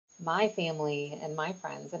my family and my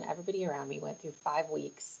friends and everybody around me went through 5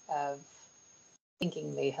 weeks of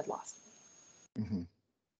thinking they had lost me. Hmm.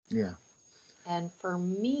 Yeah. And for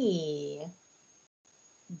me,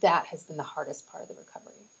 that has been the hardest part of the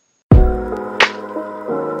recovery.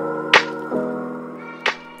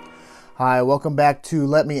 Hi, welcome back to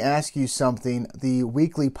Let Me Ask You Something, the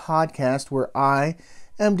weekly podcast where I,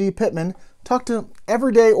 MD Pittman, talk to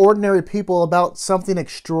everyday, ordinary people about something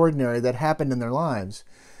extraordinary that happened in their lives.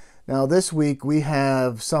 Now, this week we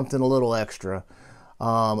have something a little extra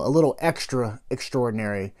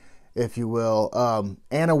extraordinary, if you will.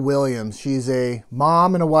 Anna Williams, she's a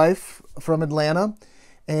mom and a wife from Atlanta,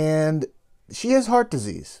 and she has heart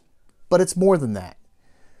disease, but it's more than that.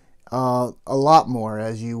 A lot more,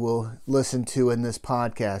 as you will listen to in this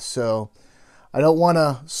podcast. So I don't want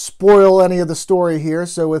to spoil any of the story here.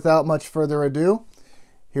 So without much further ado,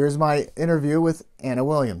 here's my interview with Anna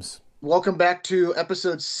Williams. Welcome back to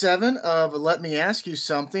episode 7 of Let Me Ask You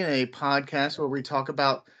Something, a podcast where we talk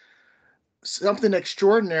about something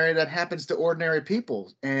extraordinary that happens to ordinary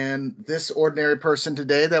people. And this ordinary person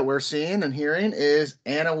today that we're seeing and hearing is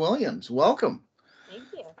Anna Williams. Welcome. Thank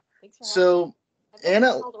you. Thanks for having me. So, I've never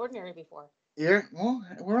Anna, been called ordinary before. well,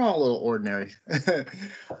 we're all a little ordinary.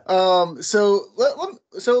 So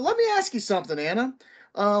let me ask you something, Anna.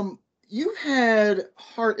 You've had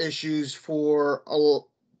heart issues for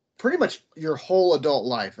pretty much your whole adult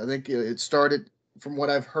life. I think it started, from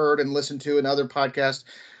what I've heard and listened to in other podcasts,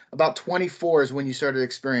 about 24 is when you started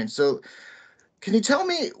experience. So can you tell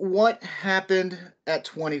me what happened at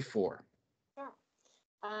 24? Sure.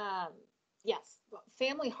 Um, yes,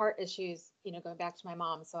 family heart issues, going back to my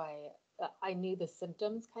mom. So I knew the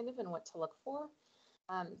symptoms kind of and what to look for.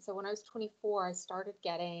 So when I was 24, I started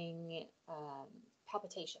getting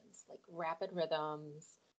palpitations, like rapid rhythms,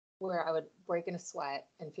 where I would break in a sweat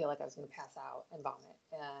and feel like I was going to pass out and vomit.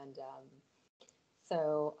 And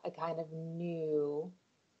so I kind of knew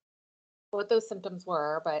what those symptoms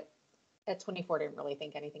were, but at 24, I didn't really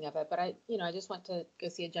think anything of it. But I just went to go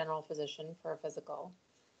see a general physician for a physical.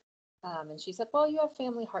 And she said, "Well, you have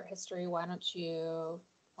family heart history. Why don't you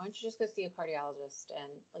just go see a cardiologist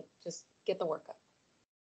and like just get the workup?"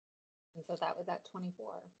 And so that was at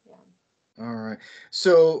 24. Yeah. All right.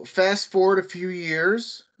 So fast forward a few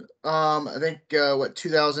years. I think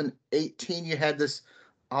 2018 you had this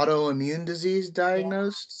autoimmune disease Yeah.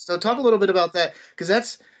 diagnosed. So talk Yeah. a little bit about that, because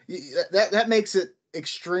that makes it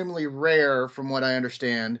extremely rare from what I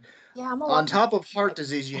understand. Yeah. I'm a On lot more top of heart like,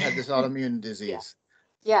 disease, you had this autoimmune yeah. disease.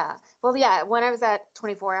 Yeah. Well, yeah. When I was at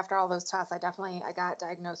 24, after all those tests, I got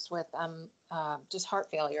diagnosed with just heart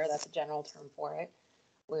failure. That's a general term for it,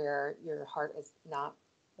 where your heart is not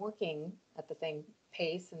working at the same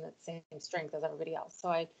pace and the same strength as everybody else. So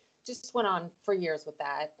I just went on for years with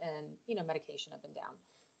that, and medication up and down,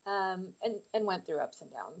 and went through ups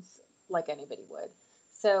and downs like anybody would.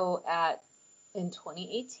 So at in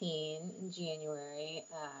 2018 in January,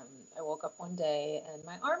 I woke up one day and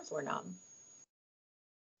my arms were numb.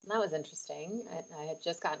 And that was interesting. I had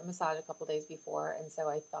just gotten a massage a couple days before, and so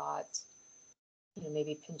I thought,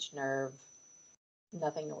 maybe pinched nerve,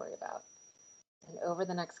 nothing to worry about. And over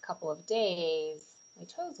the next couple of days, my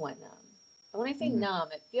toes went numb. And when I say Hmm.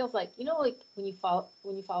 numb, it feels like like when you fall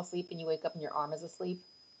asleep and you wake up and your arm is asleep,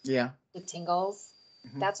 Yeah. it tingles.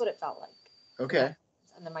 Hmm. That's what it felt like for my Okay. arms,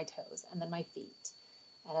 and then my toes, and then my feet.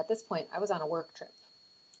 And at this point, I was on a work trip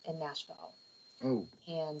in Nashville, Oh.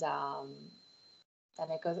 and then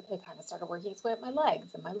it kind of started working its way up my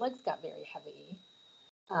legs, and my legs got very heavy.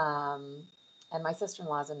 Um, and my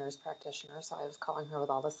sister-in-law is a nurse practitioner, so I was calling her with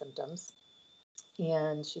all the symptoms.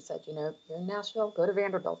 And she said, "You're in Nashville, go to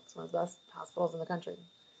Vanderbilt. It's one of the best hospitals in the country."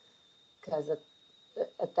 Because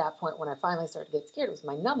at that point, when I finally started to get scared, it was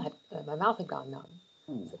my mouth had gone numb.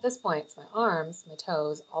 Ooh. So at this point, it's my arms, my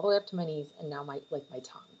toes, all the way up to my knees, and now my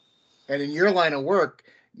tongue. And in your line of work,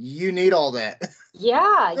 you need all that.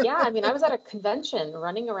 Yeah, yeah. I mean, I was at a convention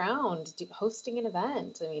running around hosting an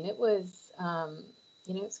event. I mean, it was,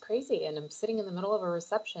 it's crazy. And I'm sitting in the middle of a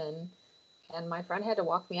reception, and my friend had to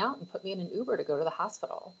walk me out and put me in an Uber to go to the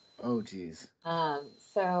hospital. Oh, geez.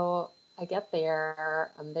 So I get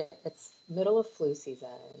there. It's middle of flu season.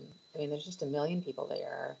 I mean, there's just a million people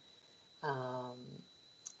there. Um,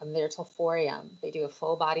 I'm there till 4 a.m. They do a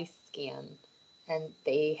full body scan, and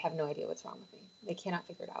they have no idea what's wrong with me. They cannot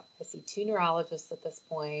figure it out. I see two neurologists at this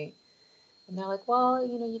point, and they're like, "Well,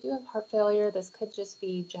 you do have heart failure. This could just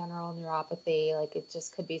be general neuropathy. Like it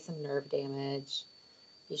just could be some nerve damage.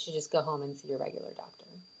 You should just go home and see your regular doctor."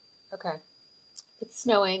 Okay. It's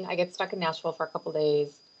snowing. I get stuck in Nashville for a couple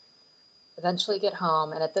days. Eventually get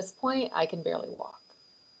home, and at this point, I can barely walk.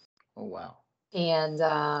 Oh, wow. And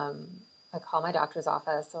I call my doctor's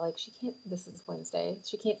office. They're like, she can't, this is Wednesday.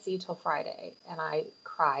 She can't see you till Friday. And I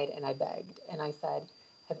cried and I begged. And I said,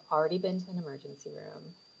 I've already been to an emergency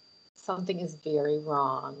room. Something is very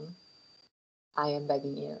wrong. I am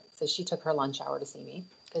begging you. So she took her lunch hour to see me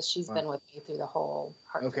because she's Wow. been with me through the whole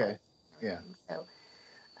heart failure Okay. and Yeah. everything.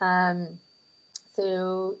 Um,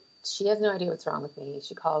 so she has no idea what's wrong with me.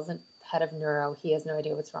 She calls the head of neuro. He has no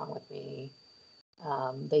idea what's wrong with me.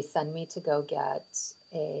 They send me to go get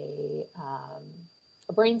a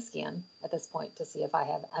brain scan at this point to see if I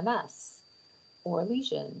have MS or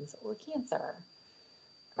lesions or cancer.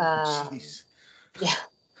 Oh, Um, jeez. yeah.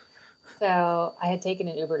 So I had taken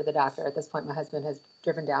an Uber to the doctor. At this point, my husband has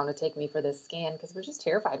driven down to take me for this scan because we're just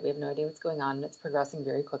terrified. We have no idea what's going on, and it's progressing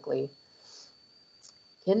very quickly.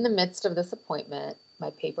 In the midst of this appointment,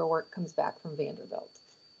 my paperwork comes back from Vanderbilt,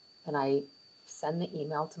 and I send the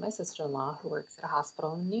email to my sister-in-law who works at a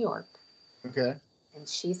hospital in New York, Okay. and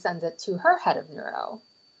she sends it to her head of neuro.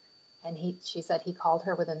 And she said he called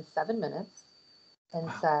her within 7 minutes and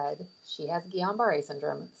Wow. said she has Guillain-Barré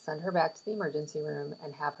syndrome. Send her back to the emergency room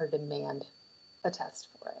and have her demand a test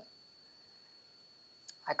for it.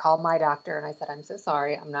 I called my doctor and I said, I'm so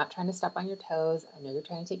sorry. I'm not trying to step on your toes. I know you're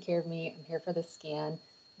trying to take care of me. I'm here for the scan.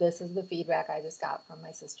 This is the feedback I just got from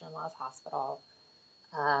my sister-in-law's hospital.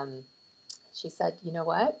 Um, she said, you know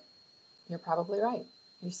what? You're probably right.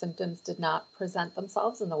 Your symptoms did not present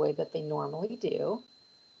themselves in the way that they normally do,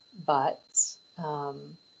 but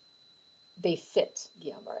um, they fit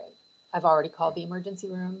Guillain-Barré. I've already called the emergency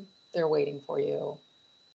room. They're waiting for you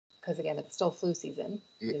because, again, it's still flu season.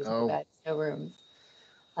 Yeah. There's no Oh, beds, no rooms.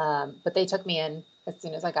 But they took me in as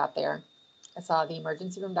soon as I got there. I saw the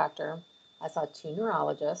emergency room doctor. I saw two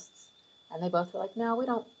neurologists, and they both were like, "No, we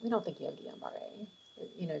don't think you have Guillain-Barré.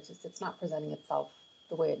 It's not presenting itself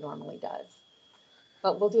the way it normally does.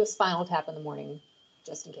 But we'll do a spinal tap in the morning,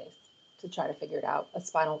 just in case, to try to figure it out. A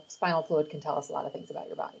spinal fluid can tell us a lot of things about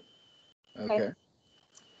your body." Okay. okay.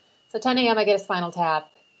 So 10 a.m. I get a spinal tap,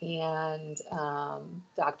 and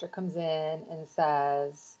doctor comes in and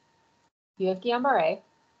says, "You have Guillain-Barré."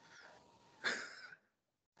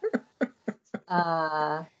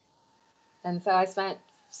 Uh, And so I spent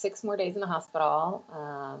 6 more days in the hospital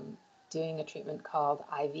doing a treatment called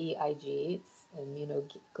IVIG. It's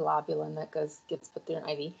immunoglobulin that gets put through an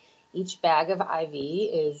IV. Each bag of IV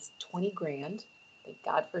is 20 grand. Thank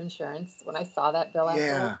God for insurance. When I saw that bill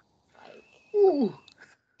afterwards, Yeah. like Ooh.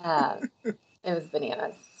 uh, it was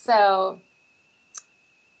bananas. So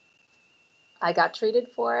I got treated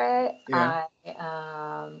for it. Yeah.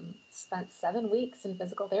 I spent 7 weeks in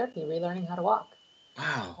physical therapy, relearning how to walk.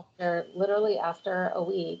 Wow. Literally after a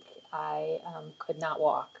week, I could not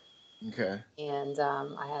walk, Okay. and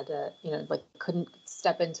I had to, like, couldn't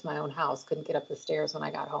step into my own house, couldn't get up the stairs when I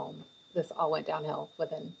got home. This all went downhill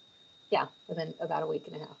within about a week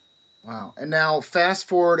and a half. Wow. And now fast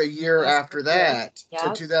forward a year Fast after forward a year. that to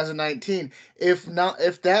Yeah. 2019. If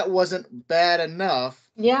that wasn't bad enough,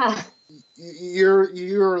 Yeah.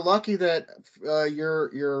 you're lucky that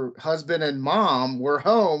your husband and mom were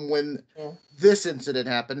home when Yeah. this incident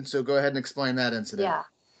happened. So go ahead and explain that incident. Yeah.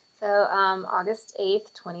 So August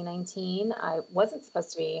 8th, 2019, I wasn't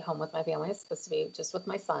supposed to be home with my family. I was supposed to be just with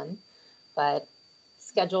my son, but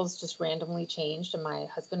schedules just randomly changed, and my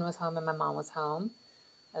husband was home and my mom was home.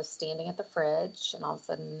 I was standing at the fridge, and all of a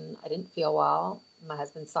sudden I didn't feel well. My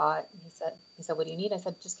husband saw it, and he said, "What do you need?" I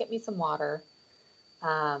said, "Just get me some water."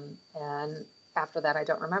 And after that, I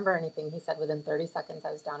don't remember anything. He said within 30 seconds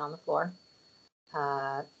I was down on the floor,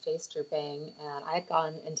 face drooping, and I had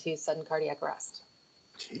gone into sudden cardiac arrest,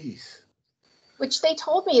 Jeez. which they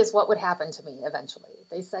told me is what would happen to me eventually.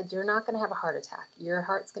 They said, "You're not going to have a heart attack. Your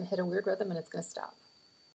heart's going to hit a weird rhythm and it's going to stop."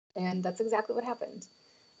 And that's exactly what happened.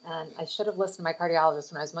 And I should have listened to my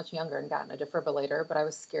cardiologist when I was much younger and gotten a defibrillator, but I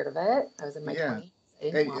was scared of it. I was in my Yeah. 20s. I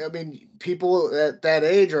didn't And want I mean, people at that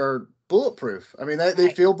age are bulletproof. I mean, they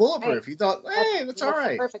Right, feel right. bulletproof. You thought, That's hey, that's all that's the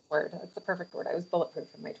right. perfect word. That's the perfect word. I was bulletproof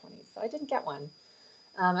in my 20s, so I didn't get one.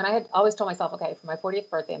 And I had always told myself, okay, for my 40th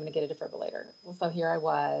birthday, I'm going to get a defibrillator. Well, so here I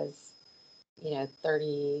was,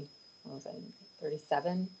 30, what was I,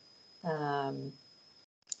 37, um,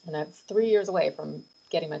 and I was 3 years away from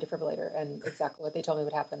getting my defibrillator, and exactly what they told me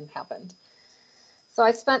would happen happened. So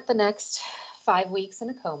I spent the next 5 weeks in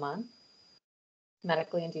a coma,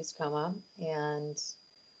 medically induced coma, and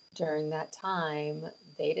during that time,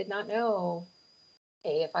 they did not know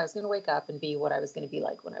A, if I was going to wake up, and B, what I was going to be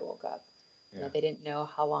like when I woke up. Yeah. They didn't know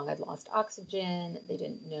how long I'd lost oxygen. They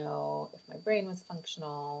didn't know if my brain was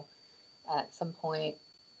functional. At some point,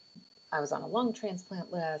 I was on a lung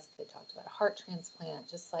transplant list. They talked about a heart transplant,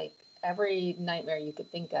 just like every nightmare you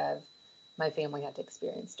could think of. my family had to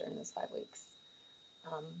experience during those 5 weeks.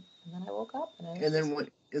 Um, and then I woke up and I And was,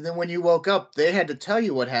 then when you woke up, they had to tell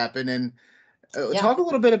you what happened. And yeah, talk a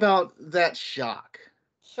little bit about that shock.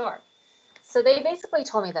 sure. So they basically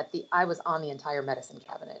told me that I was on the entire medicine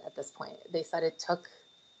cabinet at this point. They said it took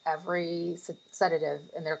every sedative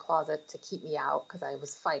in their closet to keep me out because I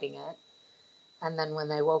was fighting it. And then when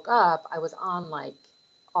they woke up, I was on like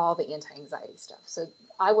all the anti-anxiety stuff. So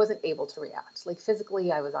I wasn't able to react. Like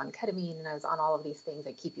physically, I was on ketamine and I was on all of these things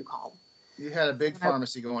that keep you calm. You had a So big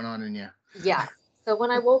pharmacy going on in you. yeah. So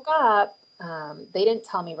when I woke up, they didn't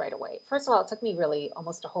tell me right away. First of all, it took me really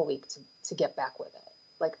almost a whole week to get back with it.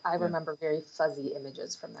 Like I Yeah. remember very fuzzy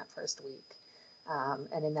images from that first week.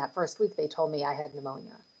 And in that first week, they told me I had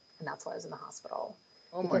pneumonia, and that's why I was in the hospital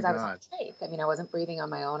Oh my because I was on God. tape. I mean, I wasn't breathing on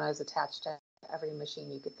my own. I was attached to every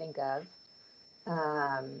machine you could think of.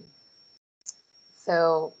 Um,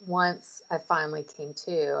 so once I finally came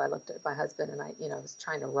to, I looked at my husband and was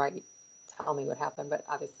trying to write, tell me what happened, but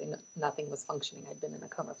obviously nothing was functioning. I'd been in a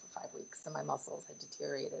coma for 5 weeks, so my muscles had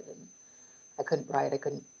deteriorated and I couldn't write, I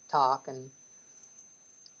couldn't talk. And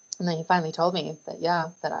then he finally told me that, yeah,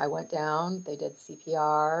 that I went down, they did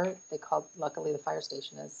CPR, they called, luckily the fire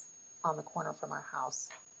station is on the corner from our house.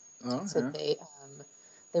 Oh So yeah.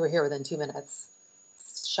 they were here within 2 minutes,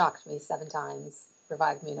 shocked me 7 times,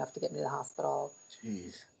 revived me enough to get me to the hospital.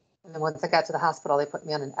 Jeez. And then once I got to the hospital, they put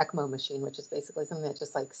me on an ECMO machine, which is basically something that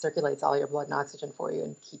just like circulates all your blood and oxygen for you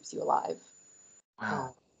and keeps you alive. Uh,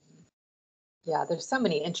 Wow. yeah, there's so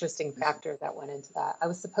many interesting This factors that went into that. I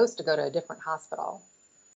was supposed to go to a different hospital,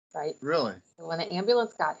 right? really. So when the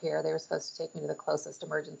ambulance got here, they were supposed to take me to the closest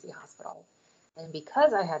emergency hospital. And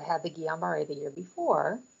because I had had the Guillain-Barré the year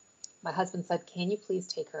before, my husband said, "Can you please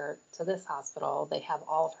take her to this hospital? They have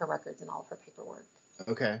all of her records and all of her paperwork."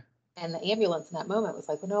 Okay. And the ambulance in that moment was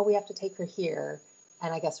like, "Well, no, we have to take her here."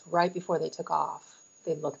 And I guess right before they took off,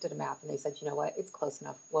 they looked at a map and they said, "You know what? It's close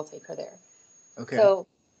enough. We'll take her there." Okay. So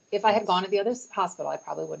if I had gone to the other hospital, I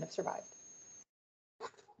probably wouldn't have survived.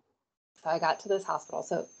 So I got to this hospital.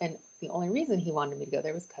 So, and the only reason he wanted me to go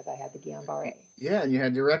there was because I had the Guillain-Barré. Yeah, and you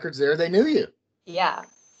had your records there. They knew you. Yeah.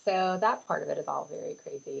 So that part of it is all very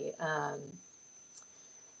crazy. And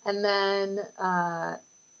then,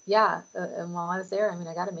 yeah, and while I was there, I mean,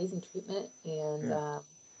 I got amazing treatment and Yeah.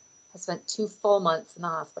 I spent 2 full months in the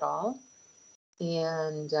hospital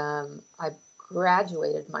and I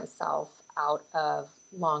graduated myself out of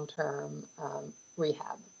long-term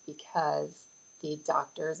rehab because the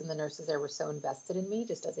doctors and the nurses there were so invested in me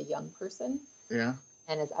just as a young person Yeah.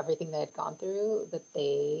 and as everything they had gone through that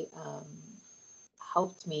they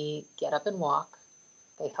helped me get up and walk.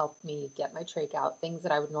 They helped me get my trach out, things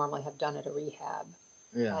that I would normally have done at a rehab.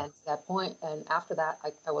 Yeah. And to that point, and after that,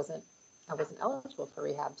 I wasn't eligible for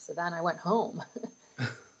rehab. So then I went home,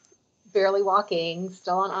 barely walking,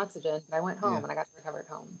 still on oxygen. But I went Yeah. home and I got to recover at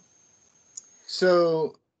home.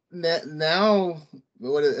 So now,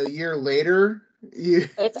 what, a year later, you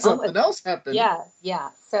It's almost, something else happened. yeah,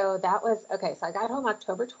 yeah. So that was okay. So I got home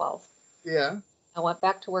October 12th. Yeah. I went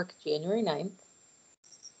back to work January 9th.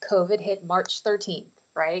 COVID hit March 13th,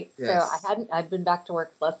 right? So Yes. I'd been back to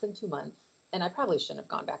work less than 2 months, and I probably shouldn't have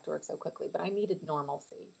gone back to work so quickly, but I needed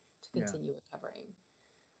normalcy to Yeah. continue recovering.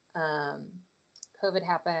 Um, COVID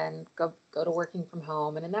happened, go to working from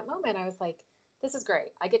home, and in that moment, I was like, "This is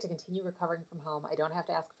great. I get to continue recovering from home. I don't have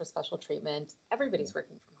to ask for special treatment. Yeah. Everybody's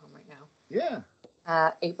working from home right now." Yeah.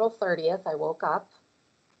 April 30th, I woke up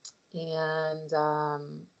and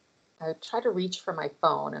I tried to reach for my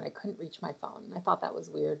phone, and I couldn't reach my phone. I thought that was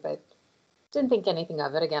weird, but didn't think anything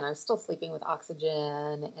of it. Again, I was still sleeping with oxygen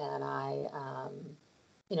and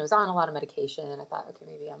was on a lot of medication. I thought, okay,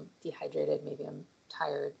 maybe I'm dehydrated, maybe I'm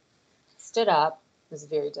tired. Stood up, was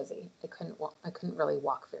very dizzy. I couldn't really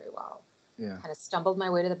walk very well. Yeah. Kind of stumbled my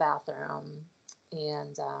way to the bathroom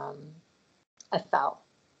and I fell,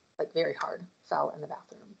 like very hard, fell in the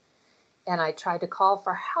bathroom. And I tried to call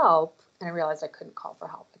for help and I realized I couldn't call for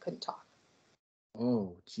help. I couldn't talk.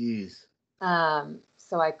 Oh, jeez.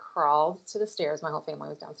 So I crawled to the stairs. My whole family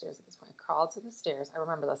was downstairs at this point. I crawled to the stairs. I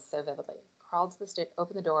remember this so vividly. Crawled to the stairs,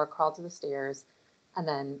 opened the door, crawled to the stairs, and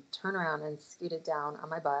then turned around and scooted down on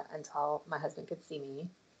my butt until my husband could see me.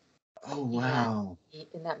 Oh, And wow.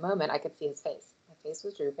 in that moment, I could see his face. My face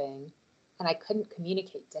was drooping, and I couldn't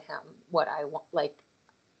communicate to him what I want. Like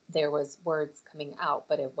there was words coming out,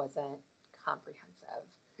 but it wasn't comprehensive.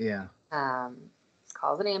 Yeah.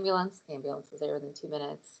 Calls an ambulance. The ambulance was there within 2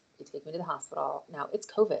 minutes. They take me to the hospital. Now it's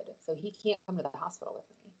COVID, so he can't come to the hospital with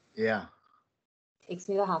me. Yeah. Takes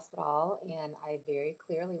me to the hospital, and I very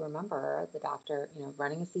clearly remember the doctor,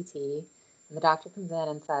 running a CT, and the doctor comes in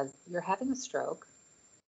and says, "You're having a stroke."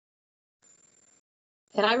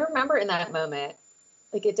 And I remember in that moment,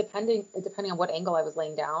 like it depending on what angle I was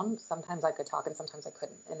laying down, sometimes I could talk and sometimes I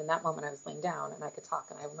couldn't. And in that moment I was laying down and I could talk.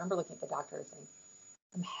 And I remember looking at the doctor and saying,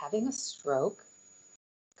 I'm having a stroke,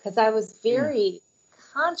 because I was Yeah. very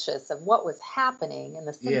conscious of what was happening and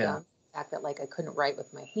the Yeah. symptoms, the fact that like I couldn't write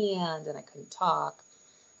with my hand and I couldn't talk.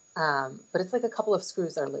 But it's like a couple of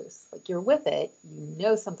screws are loose. Like you're with it, you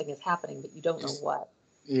know something is happening, but you don't know Just what.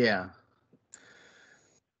 yeah.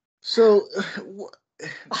 So,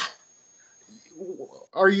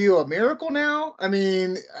 are you a miracle now? I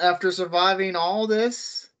mean, after surviving all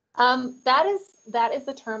this? That is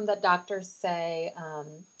the term that doctors say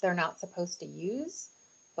they're not supposed to use,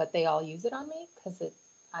 but they all use it on me because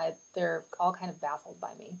they're all kind of baffled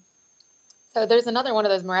by me. So there's another one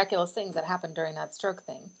of those miraculous things that happened during that stroke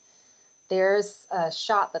thing. There's a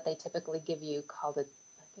shot that they typically give you called I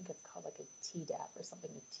think it's called like a Tdap or something.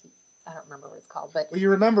 I don't remember what it's called, but Well, you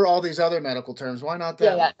remember all these other medical terms. Why not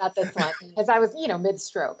yeah, that yeah, one? not this one because I was,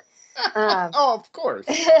 mid-stroke. Um, Oh, of course.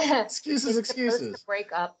 Excuses, it's supposed to excuses. break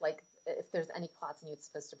up, like if there's any clots in you, it's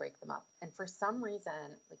supposed to break them up. And for some reason,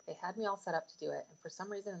 like they had me all set up to do it, and for some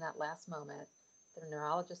reason in that last moment, the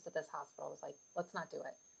neurologist at this hospital was like, "Let's not do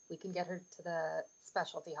it. We can get her to the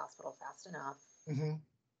specialty hospital fast enough. Hmm.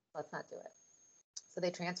 Let's not do it." So they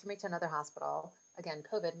transfer me to another hospital. Again,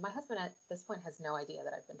 COVID. My husband at this point has no idea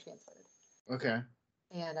that I've been transferred. Okay.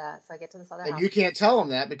 And so I get to this other And you hospital. can't tell them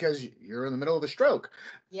that because you're in the middle of a stroke.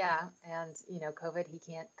 Yeah, and COVID, he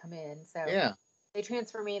can't come in. So Yeah. they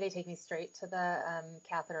transfer me. They take me straight to the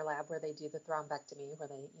catheter lab where they do the thrombectomy, where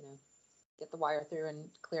they get the wire through and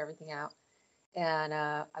clear everything out. And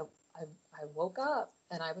I woke up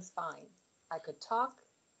and I was fine. I could talk.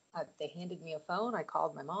 They handed me a phone. I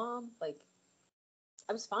called my mom. Like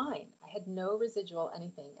I was fine. I had no residual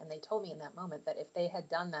anything. And they told me in that moment that if they had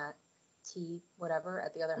done that T whatever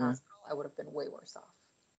at the other Yeah. hospital, I would have been way worse off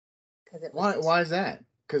because it was Why? Why is that?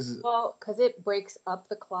 Because because it breaks up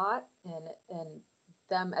the clot and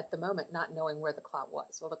them at the moment not knowing where the clot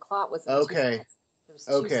was. Well, the clot was in two okay, spots. There was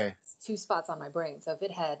okay, two spots on my brain. So if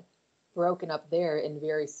it had broken up there in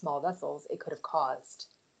very small vessels, it could have caused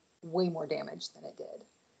way more damage than it did.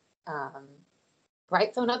 Um,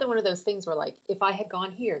 right. So another one of those things where like if I had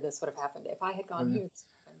gone here, this would have happened. If I had gone uh, here, this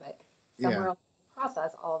would have happened. But somewhere yeah. else in the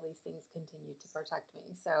process, all of these things continued to protect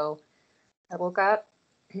me. So I woke up,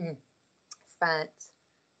 spent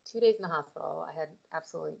 2 days in the hospital. I had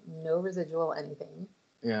absolutely no residual anything.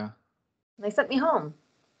 Yeah. And they sent me home.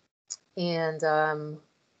 And so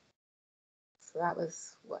that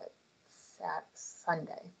was what?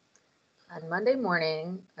 Sunday. On Monday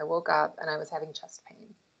morning, I woke up and I was having chest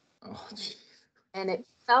pain. Oh, gee. And it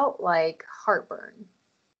felt like heartburn.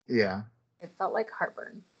 Yeah. It felt like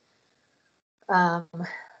heartburn. Um,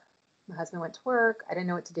 my husband went to work. I didn't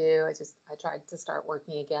know what to do. I tried to start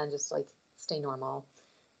working again, just to, like stay normal.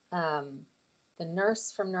 Um, the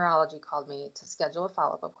nurse from neurology called me to schedule a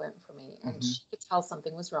follow-up appointment for me, and Hmm. she could tell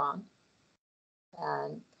something was wrong.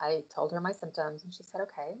 And I told her my symptoms, and she said,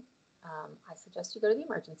 "Okay, I suggest you go to the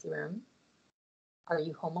emergency room. Are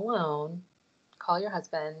you home alone? Call your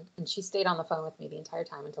husband." And she stayed on the phone with me the entire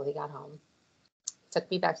time until he got home. Took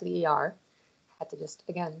me back to the ER. Had to just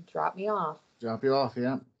again drop me off. Drop you off.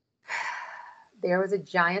 Yeah. There was a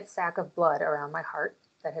giant sack of blood around my heart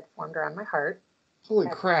that had formed around my heart. Holy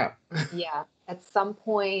At, crap. yeah, at some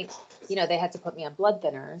point, they had to put me on blood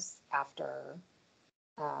thinners after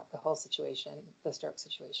the whole situation, the stroke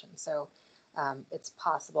situation. So it's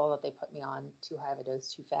possible that they put me on too high of a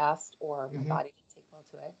dose too fast, or my Hmm. body didn't take well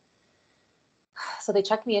to it. So they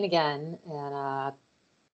checked me in again and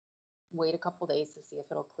wait a couple days to see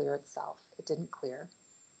if it'll clear itself. It didn't clear.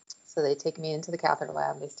 So they take me into the catheter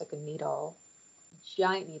lab. They stick a needle,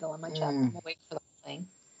 giant needle in my chest. Mm. I'm awake for the whole thing.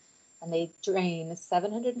 And they drain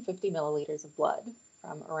 750 milliliters of blood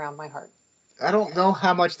from around my heart. I don't know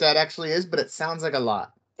how much that actually is, but it sounds like a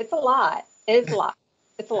lot. It's a lot. It's a lot.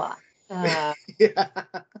 It's a lot. Uh, Yeah.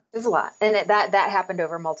 It's a lot, and that happened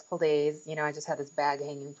over multiple days. I just had this bag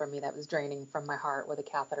hanging from me that was draining from my heart with a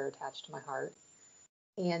catheter attached to my heart,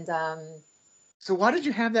 and So why did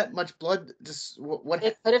you have that much blood? Just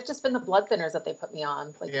it could have just been the blood thinners that they put me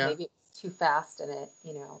on. Like Yeah. maybe it was too fast, and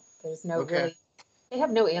there's no Okay. really. They have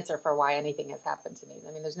no answer for why anything has happened to me.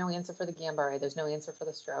 I mean, there's no answer for the Guillain-Barré. There's no answer for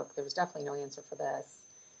the stroke. There was definitely no answer for this.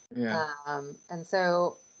 Yeah. And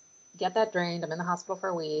so get that drained. I'm in the hospital for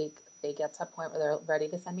a week. They get to a point where they're ready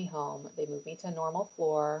to send me home. They move me to a normal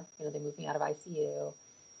floor. They move me out of ICU.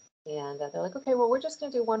 And they're like, "Okay, well, we're just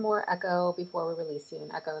going to do one more echo before we release you."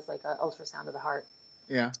 An echo is like an ultrasound of the heart.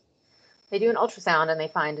 Yeah. They do an ultrasound and they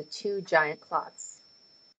find two giant clots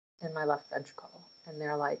in my left ventricle. And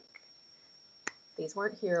they're like, These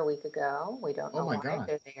weren't here a week ago. We don't Oh know my why God.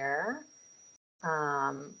 they're there.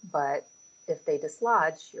 But if they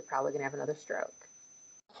dislodge, you're probably going to have another stroke.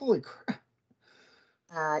 Holy crap.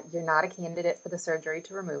 You're not a candidate for the surgery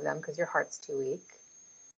to remove them because your heart's too weak.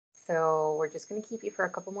 So we're just going to keep you for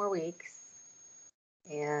a couple more weeks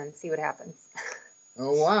and see what happens.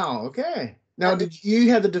 Oh, wow. Okay. Now, Yep. did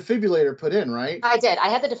you had the defibrillator put in, right? I did. I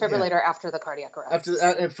had the Yeah. defibrillator after the cardiac arrest. After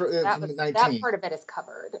that, That from was the that 19. part of it is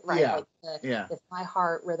covered, right? Yeah. Like Yeah. if my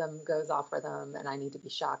heart rhythm goes off rhythm and I need to be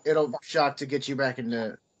shocked, It'll shock to get you back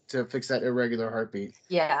into to fix that irregular heartbeat.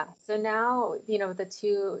 yeah. So now, the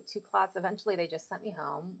two clots, eventually they just sent me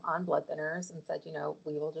home on blood thinners and said,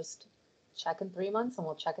 we will just check in 3 months and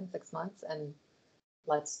we'll check in 6 months and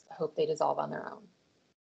let's hope they dissolve on their own.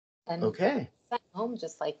 And Okay. sent home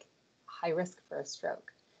just like high risk for a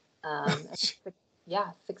stroke. And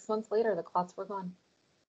yeah, 6 months later, the clots were gone.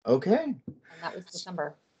 Okay. And that was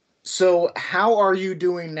December. So, how are you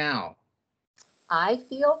doing now? I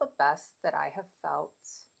feel the best that I have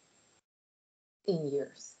felt in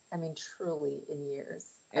years. I mean, truly in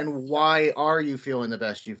years. And why are you feeling the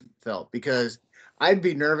best you've felt? Because I'd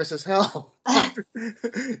be nervous as hell.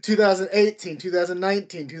 2018,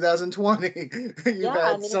 2019, 2020. You've Yeah, I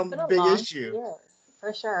had mean, it's some been a big long issue. years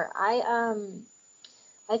for sure.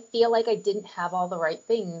 I feel like I didn't have all the right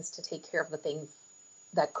things to take care of the things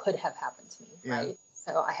that could have happened to me, Yeah. right?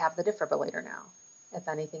 So I have the defibrillator now. If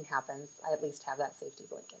anything happens, I at least have that safety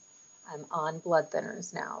blanket. I'm on blood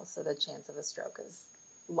thinners now, so the chance of a stroke is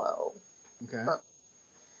low. Okay. But,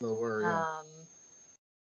 Lower, yeah.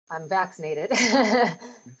 I'm vaccinated.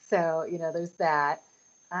 So, there's that.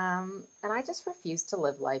 And I just refuse to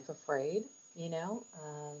live life afraid, you know.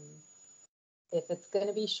 If it's going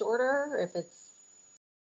to be shorter, if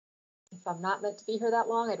I'm not meant to be here that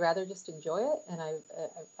long, I'd rather just enjoy it. And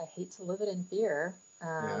I hate to live it in fear.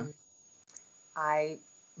 Yeah. I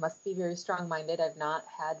must be very strong-minded. I've not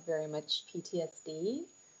had very much PTSD,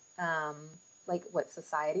 like what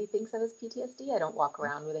society thinks of as PTSD. I don't walk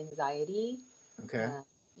around with anxiety. Okay.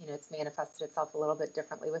 It's manifested itself a little bit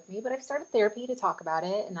differently with me, but I've started therapy to talk about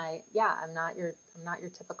it. And I'm not your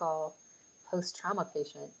typical post-trauma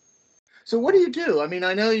patient. So what do you do? I mean,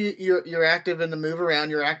 I know you're active in the move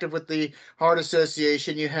around. You're active with the Heart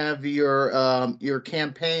Association. You have your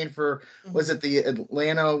campaign for, was it the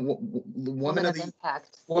Atlanta Woman of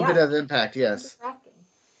Impact. Woman Yeah, of Impact? thank you Yes. for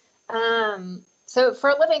asking. So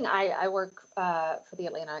for a living, I work for the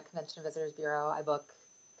Atlanta Convention and Visitors Bureau. I book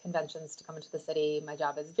conventions to come into the city. My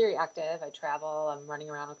job is very active. I travel. I'm running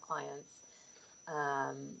around with clients.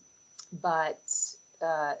 But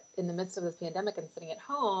in the midst of this pandemic and sitting at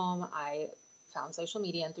home, I found social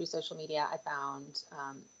media, and through social media, I found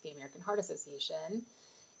the American Heart Association,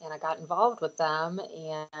 and I got involved with them.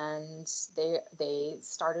 And they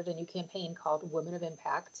started a new campaign called Women of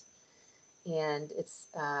Impact, and it's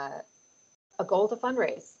a goal to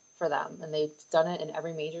fundraise for them. And they've done it in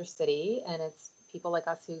every major city, and it's people like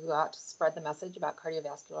us who go out to spread the message about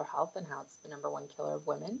cardiovascular health and how it's the #1 killer of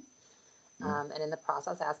women. And in the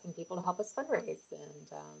process, asking people to help us fundraise.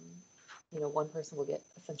 And, one person will get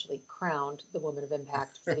essentially crowned the Woman of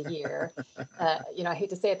Impact for the year. I hate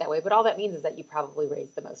to say it that way, but all that means is that you probably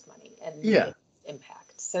raised the most money and made Yeah.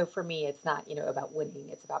 impact. So for me, it's not, about winning.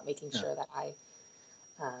 It's about making sure that I,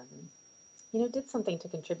 did something to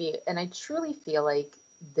contribute. And I truly feel like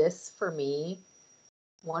this, for me,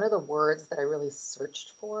 one of the words that I really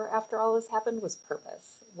searched for after all this happened was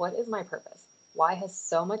purpose. What is my purpose? Why has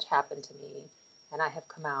so much happened to me and I have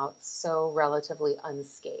come out so relatively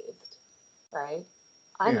unscathed, right?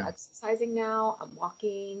 I'm Yeah. exercising now. I'm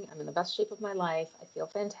walking. I'm in the best shape of my life. I feel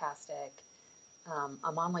fantastic.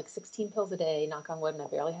 I'm on like 16 pills a day, knock on wood, and I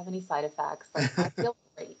barely have any side effects. Like, I feel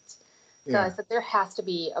great. So I Yeah. said, there has to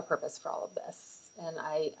be a purpose for all of this. And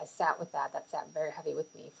I sat with that. That sat very heavy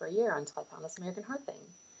with me for a year until I found this American Heart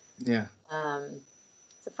thing. Yeah.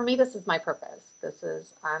 So for me, this is my purpose.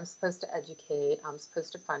 I'm supposed to educate. I'm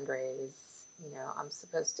supposed to fundraise. I'm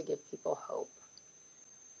supposed to give people hope.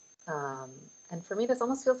 And for me, this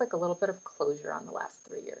almost feels like a little bit of closure on the last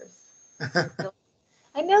 3 years.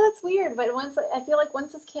 I know that's weird, but I feel like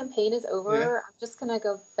once this campaign is over, Yeah. I'm just gonna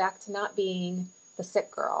go back to not being the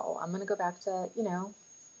sick girl. I'm gonna go back to,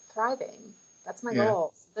 thriving. That's my Yeah.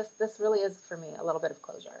 goal. This really is for me a little bit of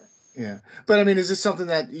closure. Yeah. But I mean, is this something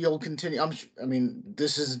that you'll continue? I mean,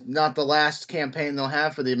 this is not the last campaign they'll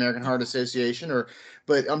have for the American Heart Association,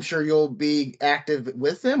 but I'm sure you'll be active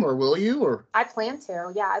with them, or will you? Or I plan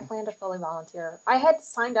to. Yeah, I plan to fully volunteer. I had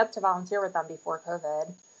signed up to volunteer with them before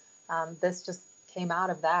COVID. This just came out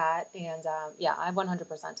of that, and yeah, I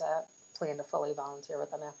 100% plan to fully volunteer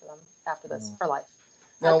with them after this for life.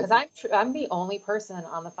 Now, Because I'm the only person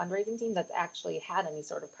on the fundraising team that's actually had any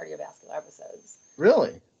sort of cardiovascular episodes.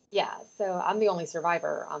 really? Yeah, so I'm the only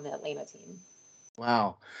survivor on the Atlanta team.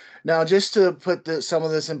 Wow. Now, just to put some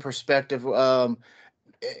of this in perspective,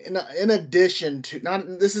 in addition to not,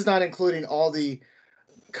 this is not including all the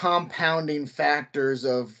compounding factors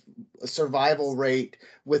of survival rate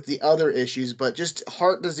with the other issues, but just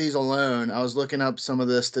heart disease alone. I was looking up some of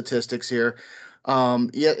the statistics here.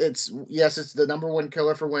 Yeah, it's the number one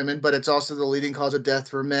killer for women, but it's also the leading cause of death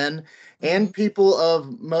for men and Hmm. people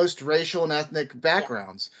of most racial and ethnic Yeah,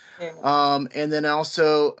 backgrounds. very much so. And then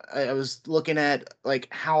also I was looking at like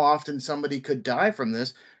how often somebody could die from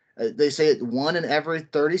this. They say it one in every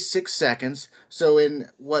 36 seconds. So in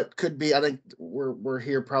what could be, I think we're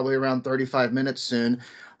here probably around 35 minutes soon.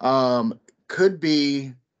 Um, could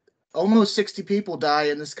be almost 60 people die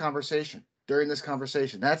in this conversation during this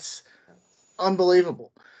conversation. That's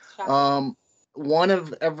unbelievable. It's shocking. Um, one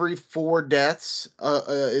of every four deaths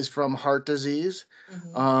is from heart disease.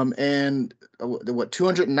 Hmm. And what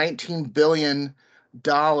 $219 billion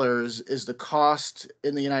is the cost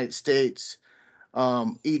in the United States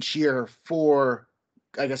each year for,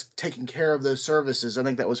 I guess, taking care of those services. I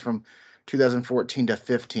think that was from 2014 to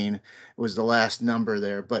 15 was the last number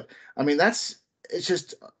there. But I mean, it's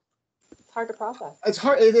just It's hard to process. it's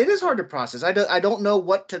hard. It is hard to process. I don't know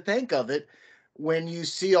what to think of it when you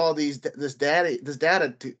see all this data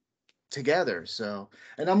together. So,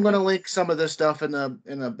 and I'm going to Right. link some of this stuff in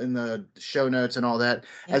the show notes and all that,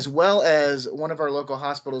 Yeah. as well as one of our local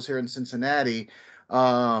hospitals here in Cincinnati.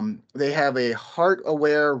 They have a heart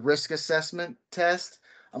aware risk assessment test.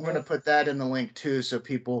 I'm going to Right. put that in the link too, so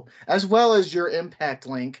people, as well as your impact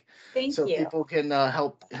link, Thank so you. people can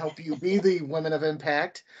help you be the women of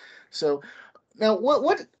impact. So now,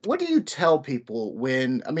 what do you tell people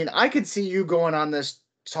when? I mean, I could see you going on this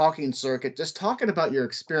talking circuit, just talking about your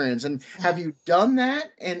experience. And have you done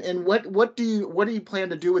that? And what do you plan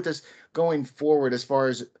to do with this going forward, as far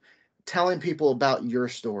as telling people about your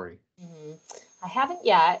story? Mhm. I haven't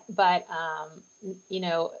yet, but you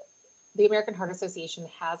know, the American Heart Association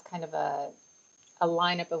has kind of a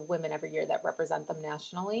lineup of women every year that represent them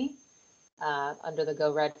nationally under the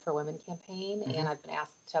Go Red for Women campaign, and Hmm. I've been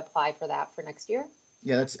asked to apply for that for next year.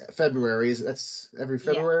 Yeah, that's February. That's every Yeah,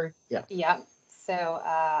 February. Yeah. yeah. So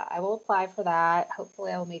I will apply for that.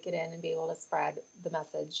 Hopefully, I will make it in and be able to spread the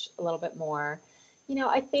message a little bit more.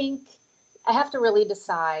 I think I have to really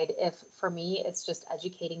decide if, for me, it's just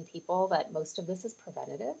educating people that most of this is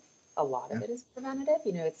preventative. A lot of Yeah. it is preventative.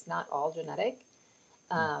 It's not all genetic.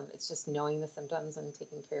 Yeah. It's just knowing the symptoms and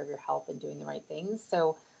taking care of your health and doing the right things.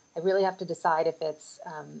 So I really have to decide if it's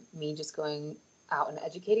me just going out and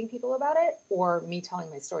educating people about it, or me telling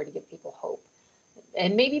my story to give people hope.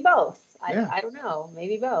 And maybe both. Yeah. I don't know.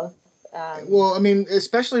 Maybe both. Um, Well, I mean,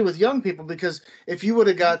 especially with young people, because if you would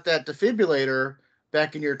have got that defibrillator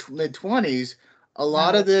back in your mid 20s, a none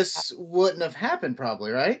lot of of this. this wouldn't have happened,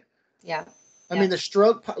 probably, right? Yeah. I mean, Yeah.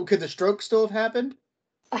 could the stroke still have happened?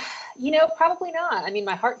 Probably not. I mean,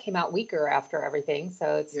 my heart came out weaker after everything,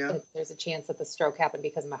 so Yeah, there's a chance that the stroke happened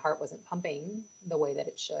because my heart wasn't pumping the way that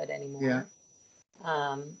it should yeah. anymore.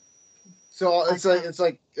 Um, So I it's don't like know. it's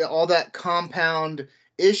like all that compound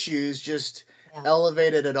issues just Yeah.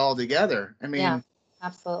 elevated it all together. I Yeah. mean,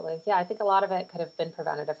 Absolutely. Yeah, I think a lot of it could have been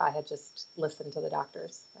prevented if I had just listened to the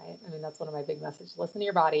doctors, right? I mean, that's one of my big messages. Listen to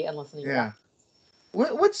your body and listen to your yeah.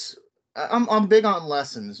 doctor. What's I'm big on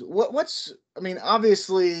lessons. What's I mean,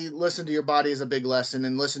 obviously, listen to your body is a big lesson,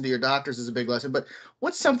 and listen to your doctors is a big lesson. But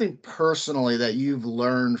what's something personally that you've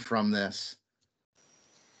learned from this?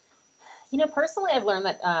 Personally, I've learned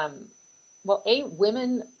that, well,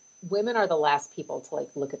 women are the last people to like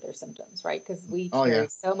look at their symptoms, right? Because we Oh carry yeah,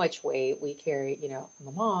 so much weight. We carry, I'm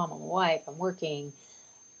a mom, I'm a wife, I'm working.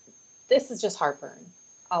 This is just heartburn.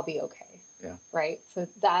 I'll be okay, yeah, right? So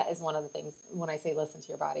that is one of the things when I say listen to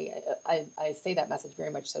your body. I say that message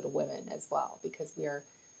very much so to women as well because we are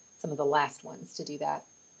some of the last ones to do that.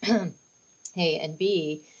 A and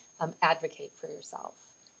B, advocate for yourself.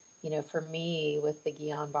 For me, with the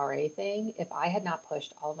Guillain-Barré thing, if I had not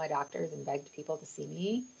pushed all of my doctors and begged people to see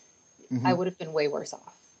me, I hmm, would have been way worse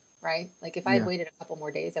off, right? Like if I had yeah. waited a couple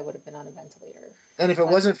more days, I would have been on a ventilator. And if it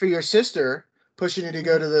But wasn't for your sister pushing you to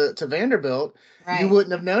go mhm, to Vanderbilt, you right,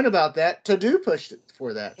 wouldn't have known about that to do push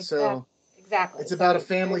for that. exactly, So exactly. it's about a So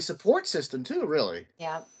family there's support system too, really.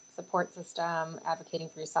 yeah, support system, advocating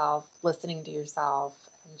for yourself, listening to yourself,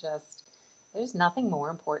 and just there's nothing more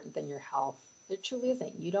important than your health. There truly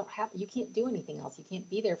isn't. You can't do anything else. You can't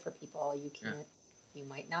be there for people. Yeah. You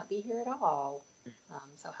might not be here at all.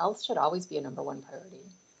 So health should always be a number one priority.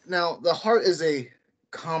 Now, the heart is a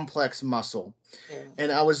complex muscle. Yeah.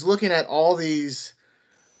 And I was looking at all these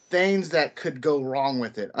things that could go wrong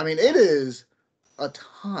with it. I mean, it is a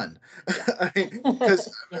ton. I mean,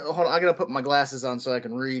 because Yeah. hold on, I gotta put my glasses on so I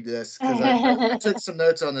can read this because I took some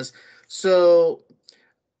notes on this. So,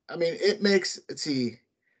 I mean, it makes, let's see,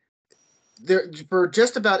 there for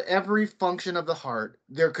just about every function of the heart,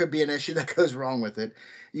 there could be an issue that goes wrong with it.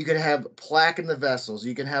 You could have plaque in the vessels.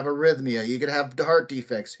 You can have arrhythmia. You could have heart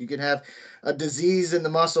defects. You can have a disease in the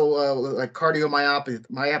muscle, like cardiomyopathy.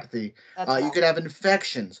 Myopathy. That's You right. could have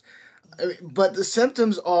infections. I mean, but the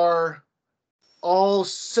symptoms are all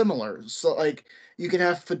similar. So, like, you can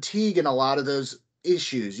have fatigue in a lot of those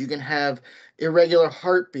issues. You can have irregular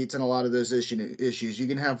heartbeats in a lot of those issues. You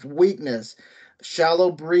can have weakness,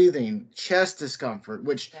 shallow breathing, chest discomfort,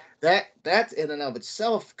 which Yeah, that in and of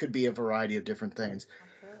itself could be a variety of different things.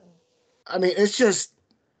 absolutely. I mean, it's just,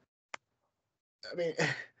 I mean, And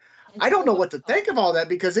I so don't know what, what to think of all that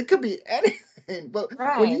because it could be anything. But when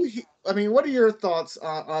right. you, I mean, what are your thoughts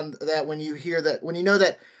on that when you hear that, when you know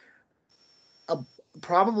that a,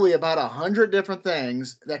 probably about 100 different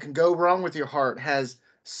things that can go wrong with your heart has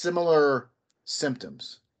similar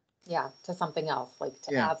symptoms. Yeah, to something else, like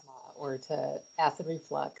to Yeah. asthma or to acid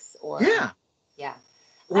reflux or, Yeah. yeah.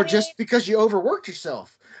 I Or mean, just because you overworked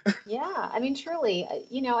yourself. yeah, I mean, truly,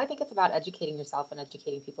 I think it's about educating yourself and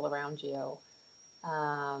educating people around you.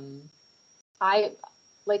 Um, I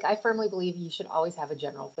I firmly believe you should always have a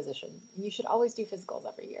general physician. You should always do physicals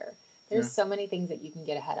every year. There's Yeah. so many things that you can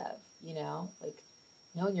get ahead of, like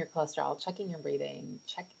knowing your cholesterol, checking your breathing,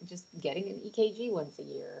 just getting an EKG once a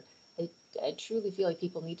year. I, I truly feel like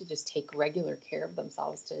people need to just take regular care of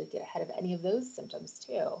themselves to get ahead of any of those symptoms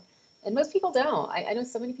too. And most people don't. I know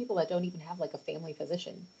so many people that don't even have like a family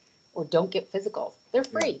physician or don't get physicals. They're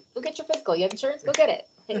Yeah. free. Go get your physical. You have insurance, go get it.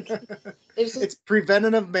 Like there's just It's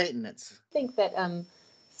preventative maintenance. think that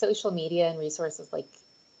social media and resources like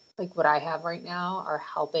what I have right now are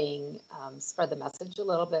helping spread the message a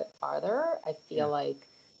little bit farther. I feel Yeah. like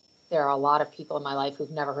there are a lot of people in my life who've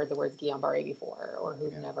never heard the words Guillain-Barré before, or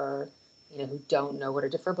who've Yeah. never, who don't know what a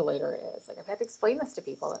defibrillator is. Like I've had to explain this to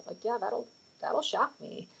people that like, yeah, that'll shock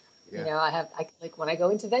me. Yeah. I like when I go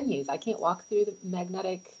into venues, I can't walk through the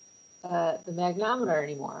magnometer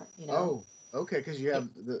anymore. Oh, okay. Because you It, have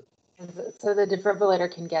the, so the defibrillator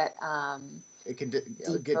can get it can get,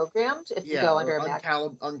 deprogrammed if you yeah, go or under a mag.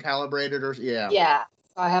 uncalibrated or, yeah. Yeah.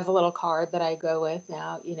 So I have a little card that I go with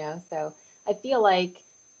now, so I feel like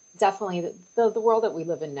definitely the world that we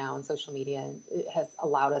live in now in social media it has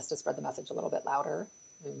allowed us to spread the message a little bit louder.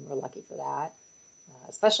 And we're lucky for that,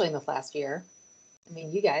 especially in this last year. I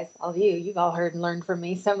mean, you guys, all of you, you've all heard and learned from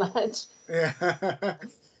me so much. Yeah.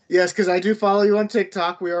 Yes, because I do follow you on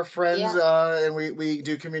TikTok. We are friends, Yeah. and we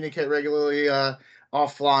do communicate regularly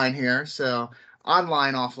offline here. So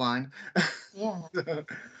online, offline. Yeah.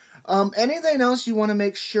 Anything else you want to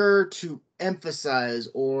make sure to emphasize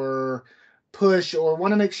or push or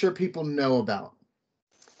want to make sure people know about,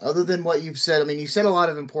 other than what you've said? I mean, you said a lot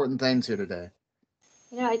of important things here today.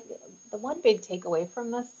 I, the one big takeaway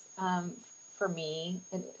from this for me,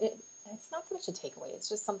 and it's not so much a takeaway, it's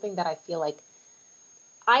just something that I feel like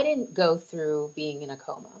I didn't go through being in a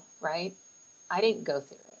coma, right? I didn't go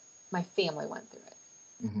through it. My family went through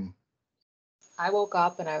it. Hmm. I woke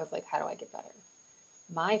up and I was like, how do I get better?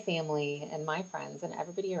 My family and my friends and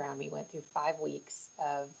everybody around me went through 5 weeks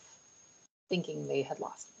of thinking they had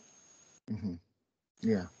lost me. Hmm.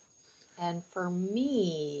 Yeah. And for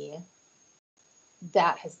me,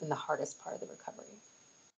 that has been the hardest part of the recovery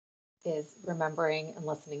is remembering and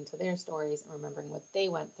listening to their stories and remembering what they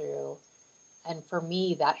went through. And for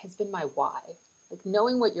me, that has been my why. Like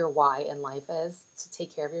knowing what your why in life is to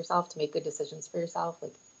take care of yourself, to make good decisions for yourself,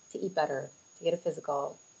 like to eat better, to get a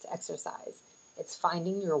physical, to exercise. It's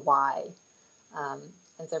finding your why. Um,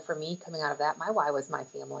 and so for me, coming out of that, my why was my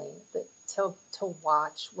family. But to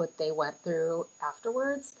watch what they went through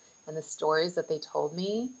afterwards and the stories that they told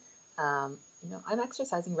me, I'm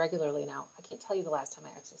exercising regularly now. I can't tell you the last time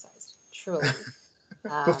I exercised, truly.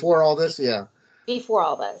 Before all Be- this, yeah. Before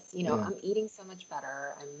all this, Yeah. I'm eating so much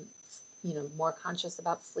better. I'm, more conscious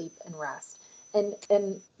about sleep and rest. And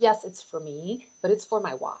yes, it's for me, but it's for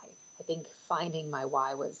my why. I think finding my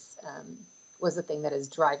why was the thing that is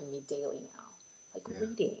driving me daily now. Like Yeah.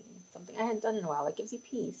 reading something I hadn't done in a while, like gives you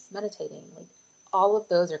peace, meditating, like all of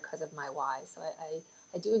those are because of my why. So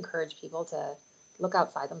I do encourage people to look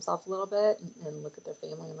outside themselves a little bit and look at their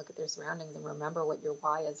family and look at their surroundings and remember what your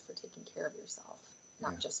why is for taking care of yourself, Yeah.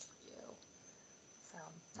 not just for you. So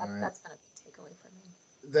All right. that's been a big takeaway for me.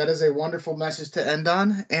 That is a wonderful message to end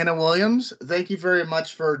on. Anna Williams, thank you very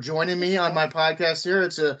much for joining Thank me on you. my podcast here.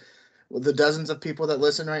 It's a the dozens of people that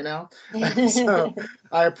listen right now. So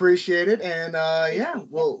I appreciate it, and yeah,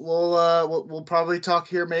 we'll probably talk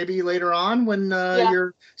here maybe later on when Yeah,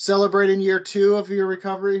 you're celebrating year 2 of your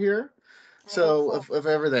recovery here. I hope So so. if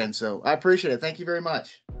ever then, so I appreciate it. Thank you very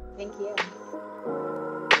much. Thank you.